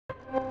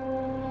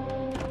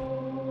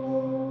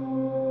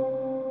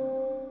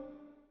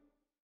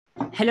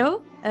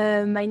Hello,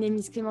 my name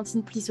is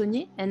Clémentine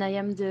Plissonnier and I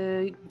am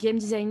the game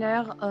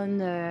designer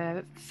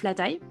on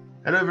Flat-Eye.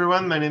 Hello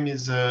everyone, my name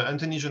is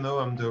Anthony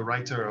Jonot. I'm the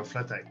writer of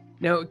Flat-Eye.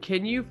 Now,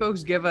 can you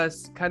folks give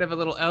us kind of a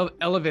little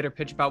elevator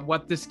pitch about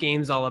what this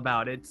game's all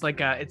about? It's like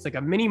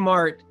a mini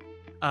mart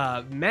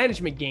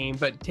management game,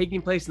 but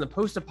taking place in the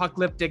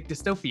post-apocalyptic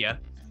dystopia.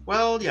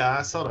 Well,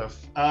 yeah, sort of.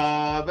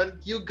 But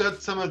you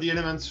got some of the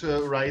elements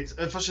right.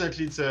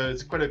 Unfortunately,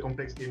 it's quite a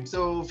complex game.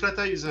 So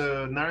Flat-Eye is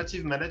a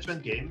narrative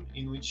management game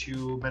in which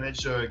you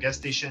manage a gas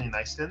station in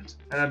Iceland.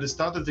 And at the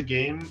start of the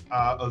game,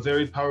 a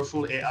very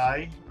powerful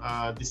AI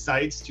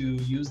decides to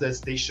use that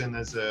station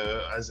as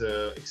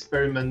a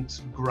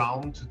experiment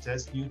ground to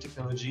test new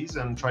technologies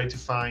and try to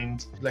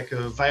find like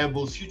a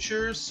viable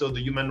future so the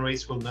human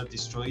race will not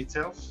destroy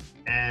itself.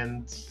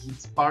 And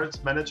it's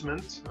part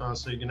management,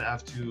 so you're gonna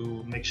have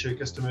to make sure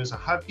customers are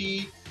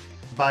happy,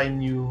 buy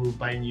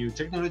new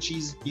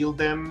technologies, build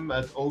them,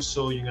 but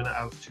also you're gonna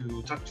have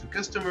to talk to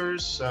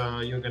customers.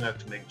 You're gonna have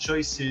to make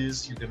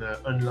choices. You're gonna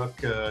unlock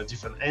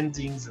different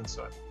endings and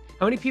so on.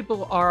 How many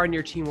people are on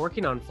your team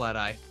working on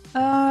Flat-Eye?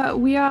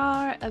 We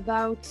are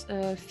about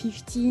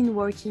 15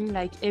 working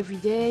like every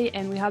day,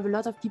 and we have a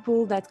lot of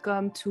people that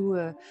come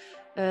to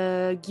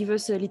give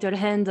us a little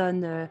hand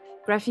on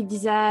graphic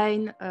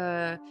design,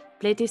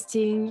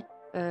 playtesting,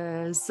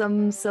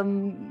 some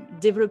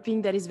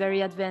developing that is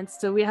very advanced.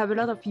 So we have a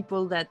lot of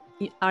people that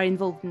are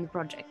involved in the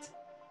project.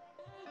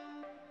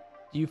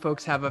 Do you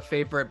folks have a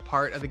favorite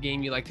part of the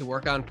game you like to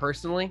work on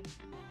personally?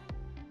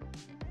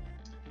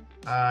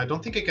 I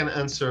don't think I can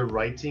answer.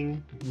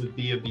 Writing would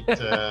be a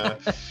bit.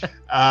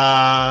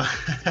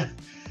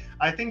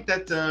 I think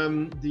that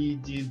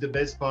the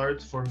best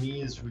part for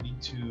me is really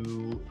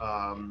to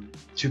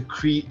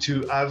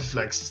have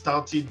like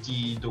started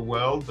the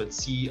world, but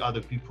see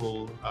other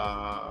people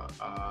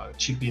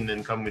chip in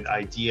and come with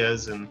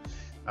ideas and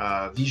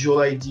visual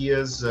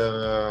ideas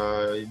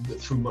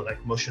through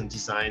like motion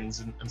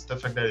designs and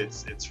stuff like that.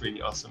 It's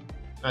really awesome.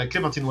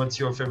 Clémentine, what's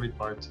your favorite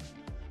part?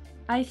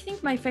 I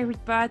think my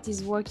favorite part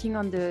is working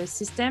on the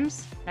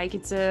systems. Like,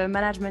 it's a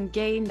management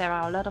game. There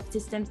are a lot of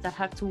systems that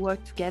have to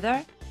work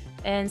together.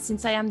 And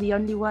since I am the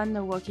only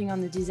one working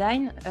on the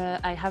design,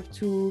 I have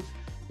to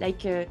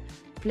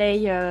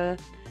play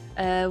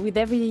with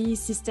every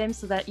system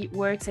so that it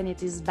works and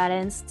it is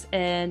balanced,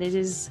 and it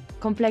is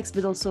complex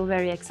but also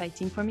very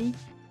exciting for me.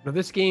 Now,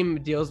 this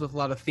game deals with a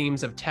lot of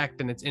themes of tech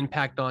and its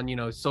impact on,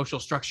 social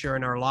structure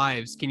in our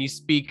lives. Can you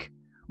speak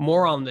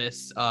more on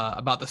this,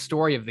 about the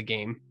story of the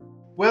game?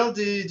 Well,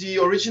 the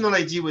original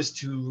idea was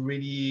to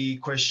really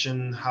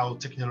question how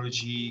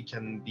technology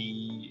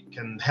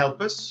can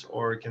help us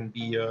or can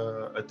be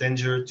a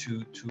danger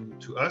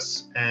to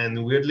us.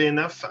 And weirdly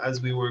enough,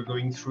 as we were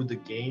going through the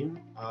game,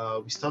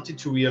 we started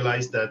to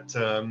realize that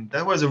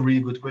that was a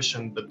really good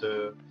question. But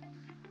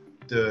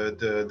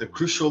the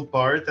crucial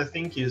part, I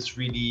think, is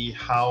really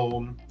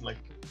how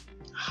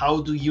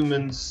do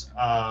humans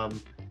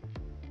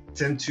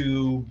tend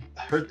to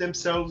hurt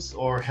themselves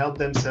or help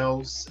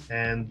themselves,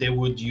 and they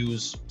would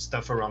use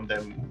stuff around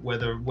them,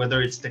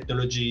 whether it's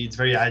technology, it's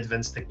very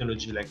advanced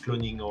technology like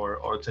cloning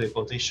or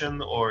teleportation,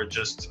 or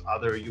just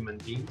other human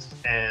beings.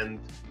 And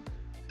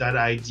that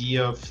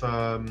idea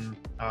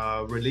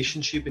of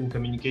relationship and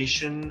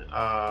communication,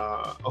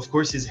 of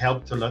course, is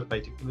helped a lot by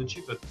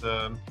technology, but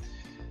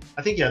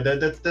I think, yeah,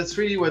 that's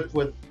really what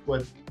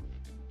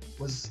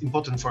was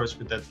important for us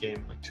with that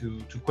game, like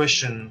to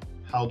question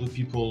how do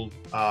people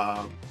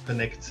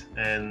connect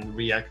and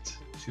react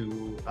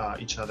to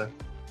each other.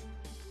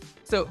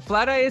 So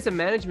Flat-Eye is a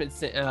management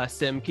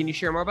sim. Can you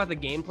share more about the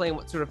gameplay and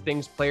what sort of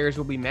things players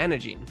will be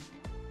managing?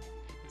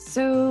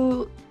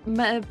 So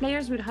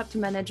players will have to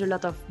manage a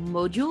lot of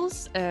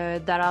modules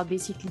that are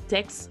basically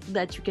text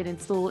that you can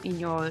install in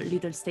your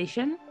little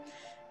station.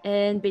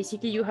 And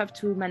basically you have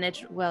to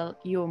manage, well,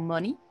 your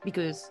money,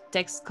 because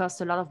text costs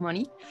a lot of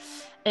money.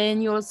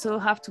 And you also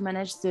have to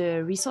manage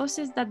the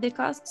resources that they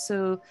cost.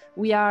 So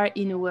we are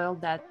in a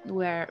world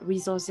where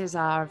resources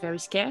are very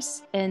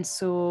scarce. And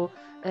so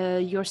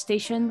your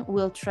station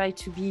will try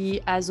to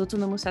be as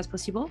autonomous as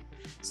possible.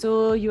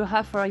 So you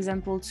have, for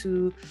example,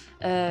 to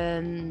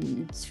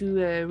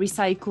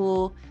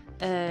recycle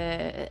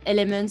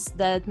elements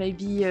that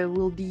maybe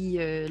will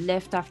be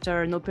left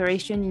after an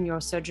operation in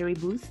your surgery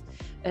booth,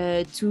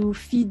 to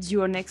feed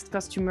your next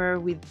customer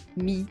with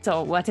meat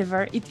or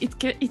whatever.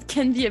 It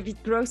can be a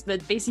bit gross,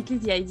 but basically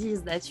the idea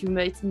is that you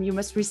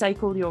must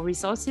recycle your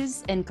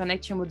resources and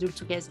connect your module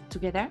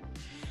together.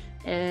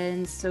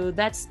 And so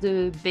that's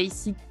the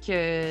basic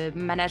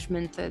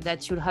management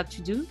that you'll have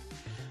to do.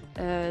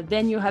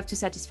 Then you have to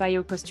satisfy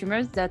your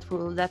customers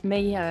that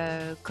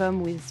may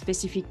come with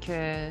specific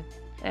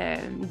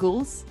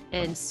goals,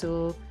 and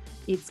so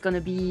it's going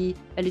to be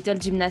a little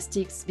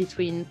gymnastics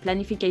between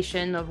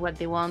planification of what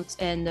they want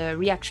and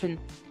reaction.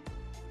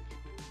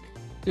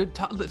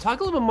 Talk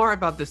a little bit more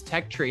about this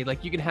tech tree.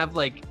 Like, you can have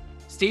like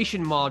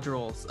station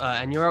modules,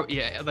 and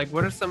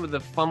what are some of the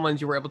fun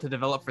ones you were able to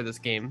develop for this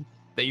game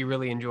that you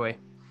really enjoy?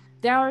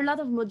 There are a lot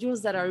of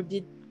modules that are a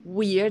bit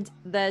weird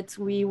that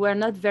we were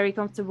not very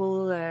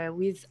comfortable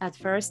with at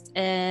first,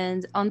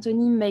 and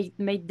Anthony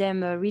made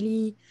them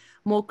really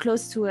more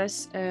close to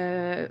us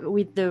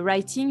with the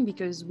writing,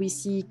 because we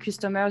see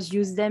customers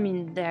use them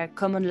in their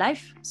common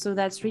life. So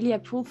that's really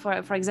helpful.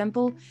 For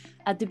example,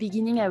 at the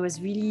beginning, I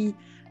was really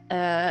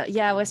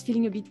I was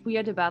feeling a bit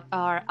weird about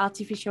our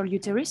artificial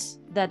uterus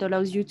that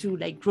allows you to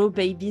like grow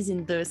babies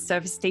in the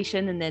service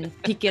station and then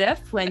pick it up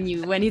when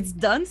it's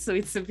done. So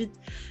it's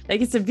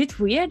a bit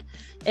weird.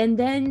 And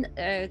then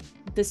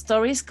the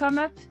stories come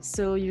up,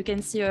 so you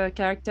can see a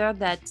character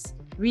that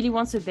really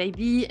wants a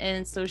baby,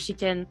 and so she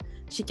can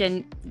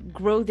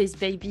grow this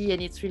baby,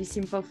 and it's really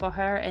simple for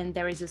her. And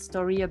there is a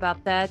story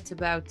about that,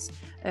 about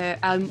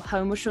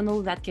how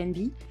emotional that can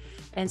be.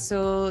 And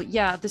so,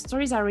 yeah, the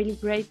stories are really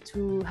great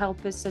to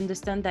help us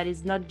understand that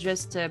it's not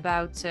just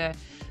about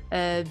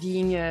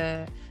being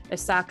a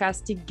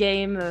sarcastic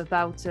game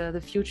about the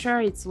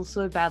future. It's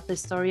also about the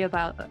story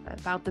about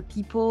the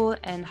people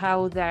and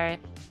how their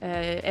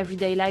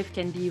everyday life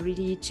can be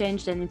really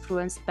changed and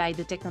influenced by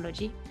the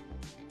technology.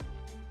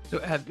 So,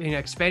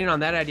 expanding on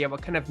that idea,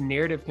 what kind of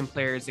narrative can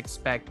players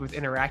expect with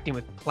interacting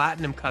with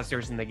platinum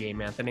customers in the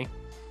game, Anthony?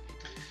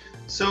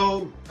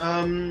 So,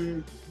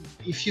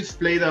 if you've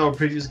played our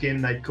previous game,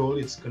 Nightcall,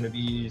 it's going to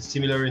be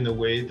similar in a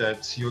way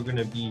that you're going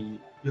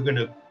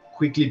to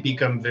quickly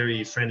become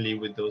very friendly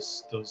with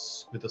those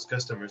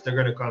customers. They're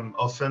going to come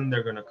often.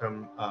 They're going to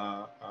come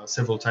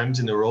several times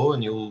in a row,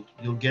 and you'll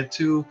get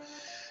to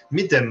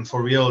meet them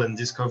for real and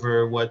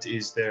discover what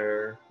is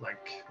their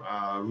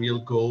real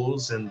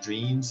goals and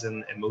dreams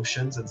and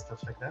emotions and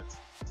stuff like that.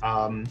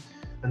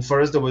 And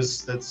for us,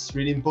 that's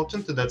really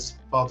important. That's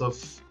part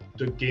of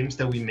the games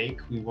that we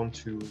make. We want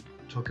to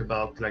talk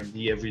about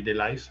the everyday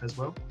life as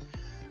well.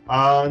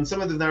 And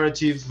some of the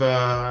narrative,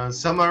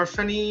 some are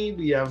funny.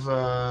 We have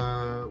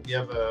a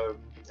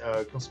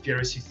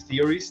conspiracy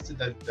theorist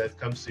that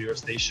comes to your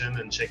station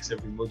and checks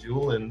every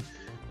module and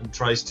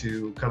tries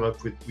to come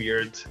up with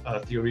weird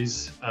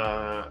theories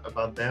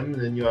about them.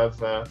 And then you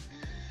have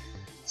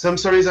some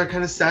stories are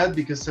kind of sad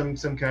because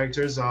some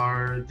characters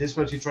are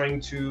desperately trying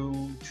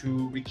to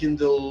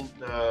rekindle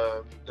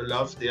the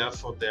love they have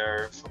for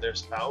their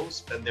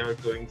spouse, and they're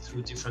going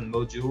through different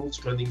modules,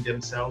 cloning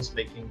themselves,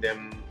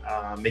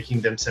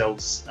 making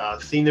themselves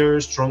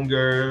thinner,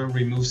 stronger,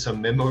 remove some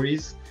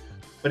memories.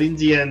 But in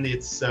the end,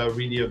 it's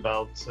really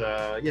about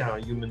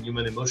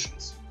human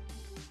emotions.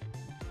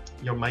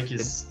 Your mic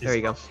is there.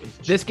 You go.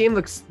 This game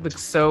looks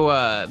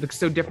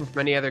so different from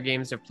any other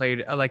games I've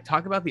played.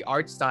 Talk about the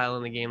art style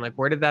in the game.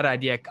 Where did that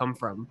idea come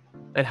from,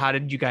 and how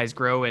did you guys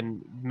grow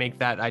and make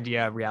that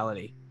idea a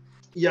reality?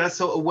 Yeah,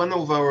 so one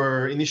of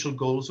our initial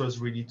goals was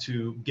really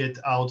to get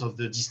out of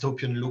the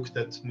dystopian look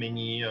that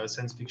many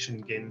science fiction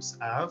games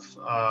have.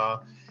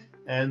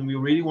 And we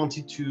really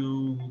wanted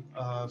to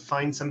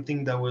find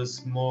something that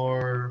was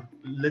more,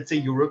 let's say,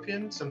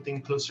 European,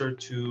 something closer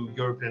to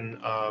European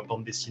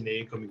bande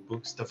dessinée, comic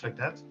books, stuff like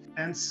that.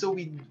 And so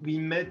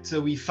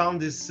we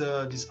found this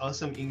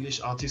awesome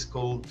English artist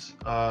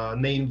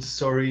named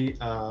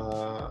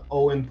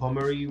Owen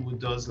Pomeroy, who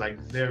does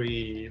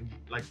very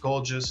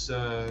gorgeous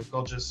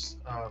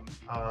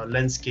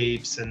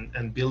landscapes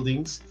and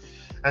buildings.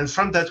 And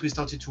from that, we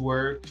started to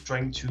work,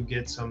 trying to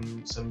get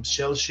some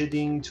shell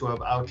shading, to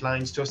have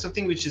outlines, to have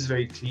something which is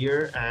very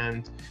clear.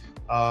 And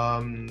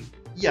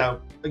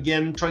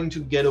again, trying to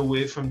get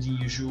away from the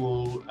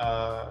usual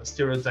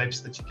stereotypes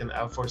that you can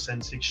have for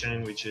science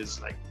fiction, which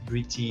is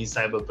gritty,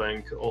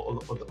 cyberpunk,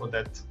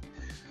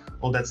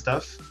 all that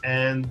stuff.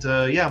 And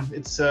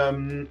it's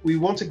we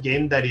want a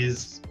game that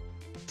is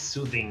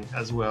soothing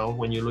as well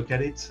when you look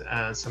at it,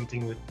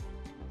 something with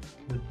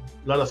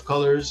a lot of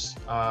colors,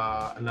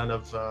 a lot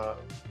of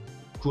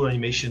cool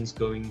animations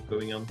going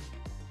on.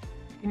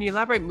 Can you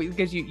elaborate?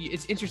 Because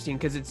it's interesting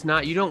because it's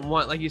not, you don't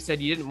want, like you said,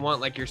 you didn't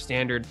want your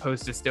standard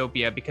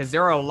post-dystopia, because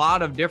there are a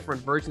lot of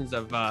different versions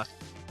of a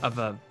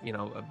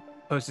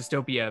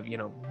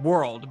post-dystopia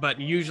world, but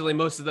usually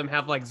most of them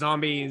have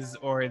zombies,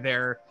 or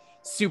they're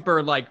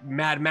super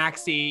Mad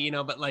Maxy,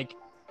 but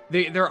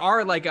there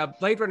are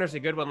Blade Runner's a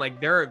good one.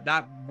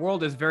 That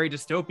world is very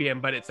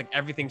dystopian, but it's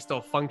everything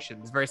still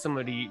functions. Very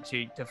similar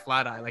to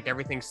Flat Eye.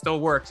 Everything still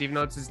works, even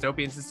though it's a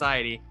dystopian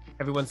society.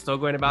 Everyone's still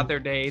going about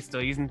their day,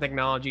 still using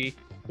technology.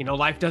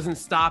 Life doesn't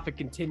stop; it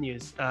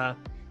continues. Can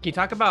you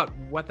talk about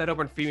what that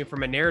opened for you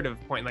from a narrative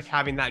point,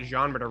 having that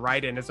genre to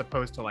write in, as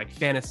opposed to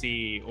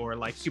fantasy or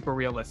super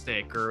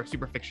realistic or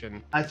super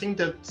fiction? I think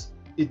that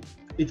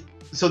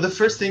so the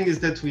first thing is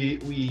that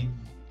we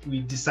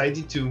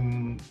decided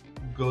to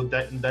go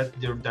that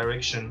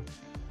direction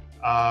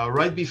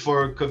right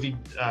before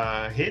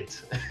COVID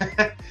hit.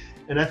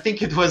 And I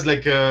think it was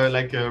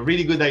a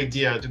really good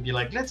idea to be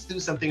let's do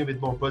something a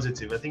bit more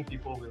positive. I think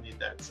people will need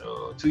that.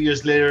 So 2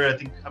 years later, I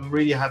think I'm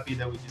really happy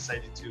that we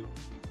decided to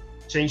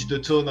change the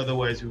tone.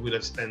 Otherwise, we would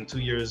have spent 2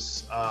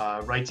 years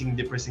writing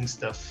depressing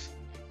stuff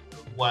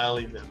while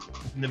in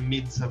the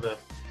midst of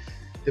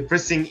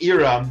depressing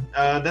era.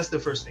 That's the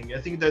first thing.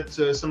 I think that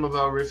some of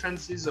our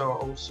references are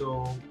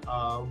also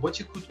what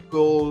you could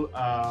call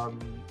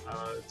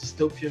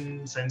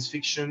dystopian science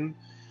fiction,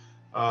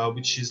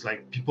 which is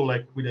like people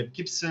like William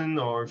Gibson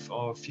or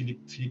Philip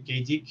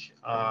K. Dick,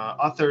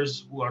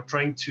 authors who are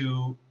trying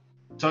to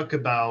talk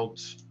about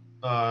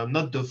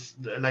not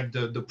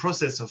the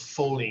process of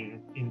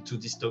falling into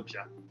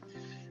dystopia.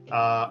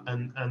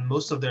 And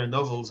most of their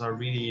novels are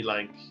really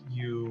like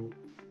you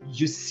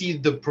see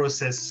the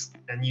process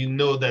and you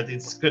know that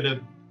it's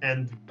gonna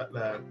end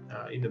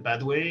in a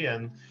bad way.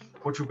 And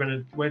what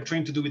we're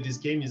trying to do with this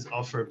game is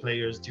offer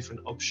players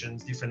different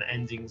options, different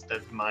endings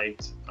that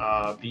might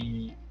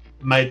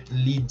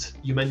lead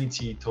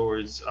humanity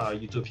towards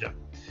utopia.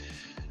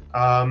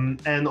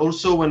 And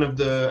also and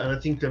I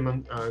think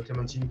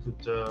Clementine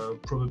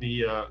could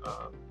probably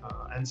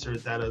answer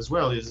that as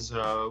well, is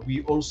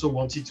we also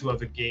wanted to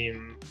have a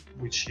game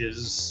which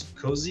is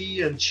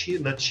cozy and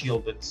chill, not chill,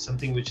 but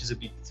something which is a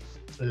bit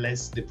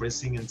less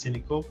depressing and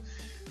cynical.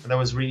 And that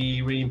was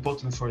really, really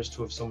important for us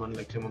to have someone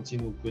like Clementine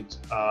who could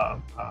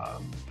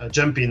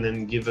jump in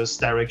and give us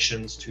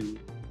directions to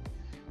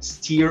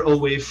steer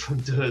away from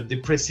the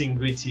depressing,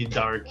 gritty,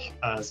 dark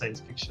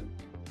science fiction.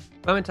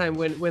 Clementine,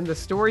 when the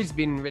story's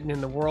being written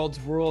and the world's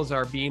rules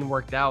are being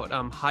worked out,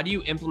 how do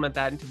you implement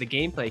that into the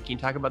gameplay? Can you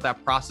talk about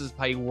that process of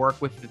how you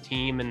work with the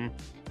team and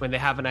when they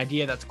have an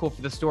idea that's cool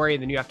for the story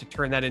and then you have to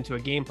turn that into a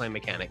gameplay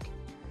mechanic?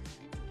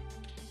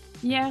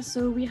 Yeah,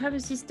 so we have a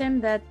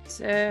system that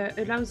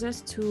allows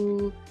us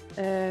to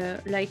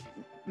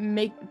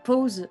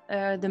pause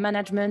the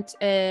management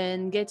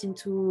and get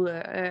into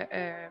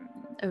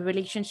a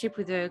relationship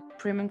with a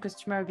premium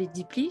customer a bit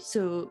deeply.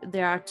 So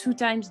there are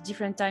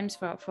different times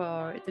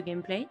for the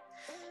gameplay,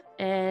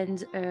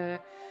 and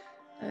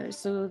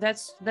so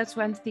that's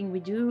one thing we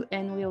do.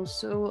 And we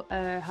also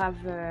have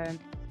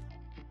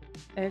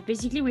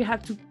basically we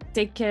have to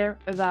take care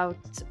about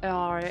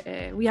our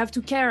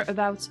care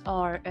about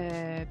our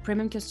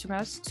premium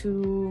customers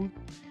to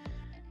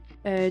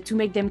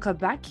make them come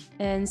back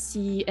and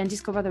see and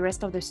discover the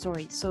rest of the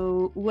story.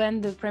 So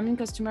when the premium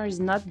customer is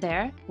not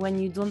there, when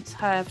you don't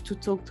have to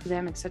talk to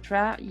them,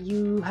 etc.,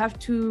 you have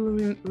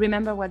to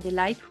remember what they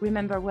like,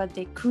 remember what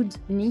they could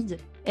need,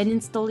 and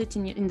install it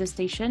in the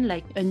station,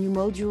 like a new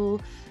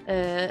module,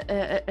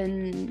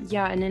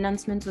 an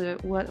enhancement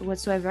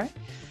whatsoever.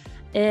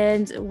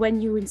 And when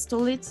you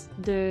install it,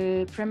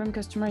 the premium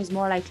customer is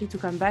more likely to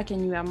come back,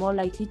 and you are more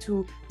likely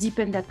to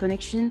deepen that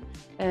connection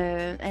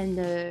and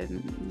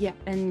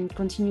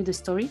continue the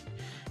story.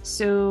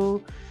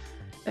 So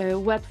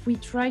what we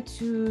try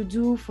to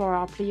do for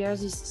our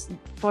players is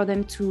for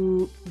them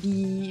to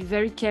be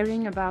very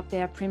caring about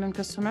their premium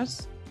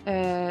customers,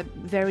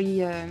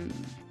 very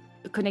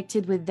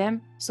connected with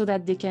them, so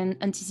that they can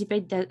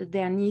anticipate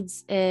their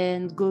needs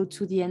and go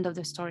to the end of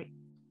the story.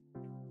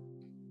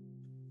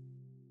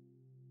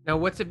 Now,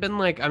 what's it been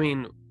like? I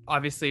mean,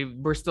 obviously,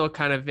 we're still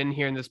kind of in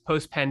here in this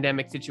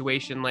post-pandemic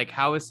situation. Like,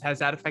 has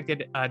that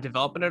affected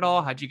development at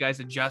all? How'd you guys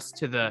adjust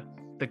to the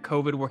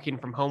COVID working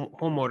from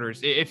home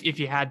orders, if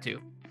you had to?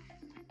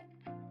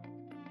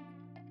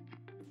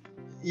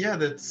 Yeah,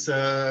 that's.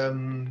 I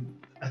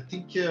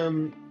think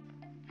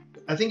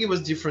it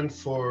was different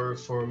for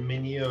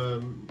many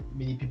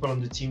people on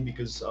the team,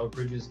 because our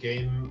previous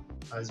game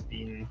has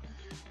been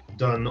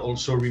done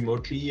also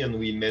remotely, and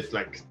we met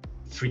like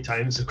 3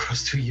 times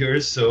across 2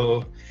 years.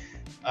 So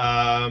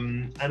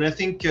and I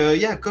think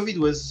COVID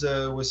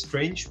was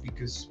strange,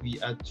 because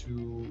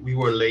we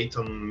were late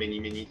on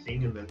many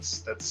things, and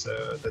that's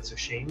a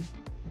shame.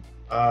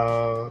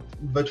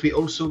 But we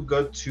also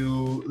got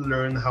to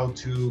learn how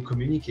to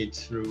communicate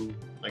through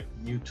like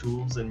new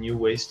tools and new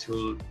ways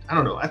to, I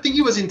don't know, I think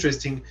it was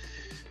interesting.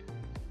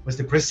 It was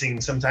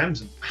depressing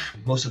sometimes,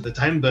 most of the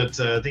time, but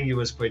I think it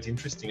was quite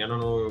interesting. I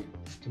don't know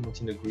if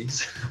Clementine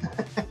agrees.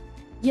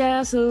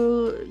 Yeah,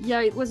 so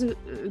it was a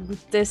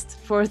good test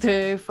for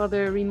the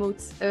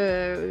remote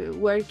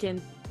work, and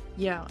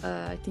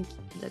I think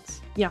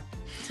that's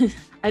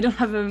I don't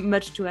have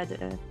much to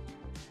add.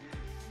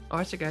 All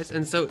right, so guys,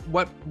 and so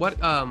what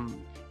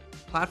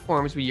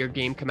platforms will your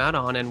game come out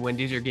on, and when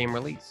does your game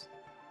release?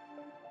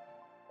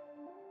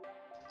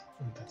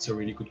 That's a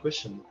really good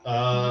question.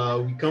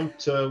 We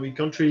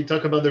can't really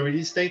talk about the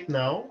release date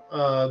now,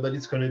 but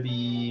it's going to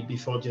be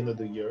before the end of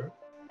the year.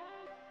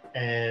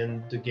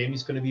 And the game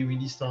is going to be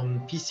released on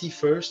PC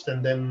first,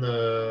 and then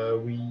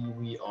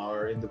we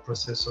are in the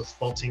process of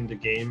porting the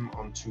game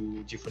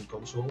onto different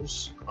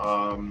consoles.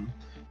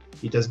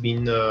 It has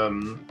been,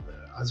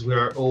 as we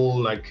are all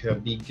like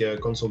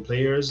big console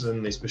players,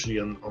 and especially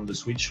on the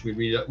Switch,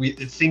 we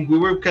think we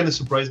were kind of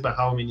surprised by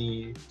how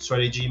many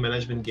strategy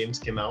management games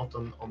came out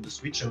on the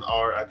Switch and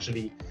are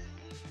actually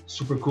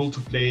super cool to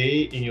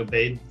play in your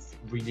bed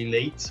really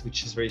late,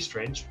 which is very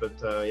strange, but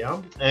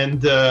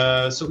and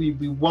so we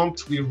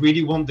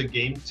really want the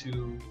game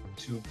to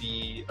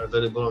be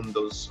available on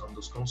those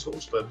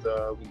consoles, but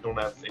we don't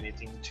have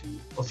anything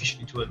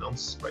officially to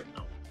announce right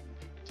now.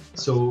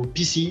 So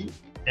PC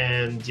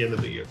and the end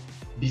of the year,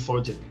 before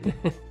the end of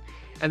the year.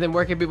 And then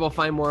where can people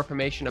find more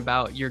information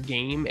about your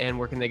game, and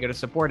where can they go to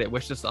support it?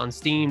 Wishlist on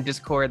Steam,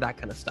 Discord, that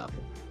kind of stuff.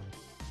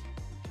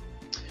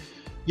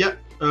 Yeah,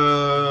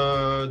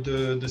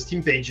 the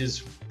Steam page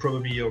is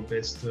probably your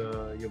best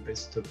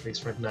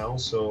place right now.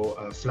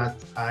 So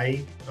flat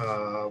I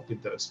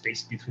with the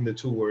space between the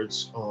two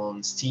words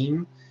on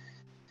Steam.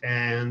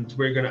 And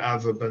we're gonna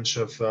have a bunch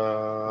of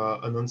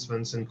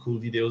announcements and cool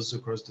videos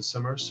across the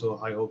summer. So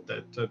I hope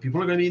that people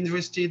are gonna be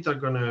interested. I'm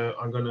gonna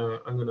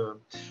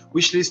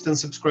wishlist and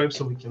subscribe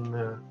so we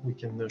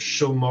can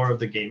show more of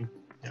the game.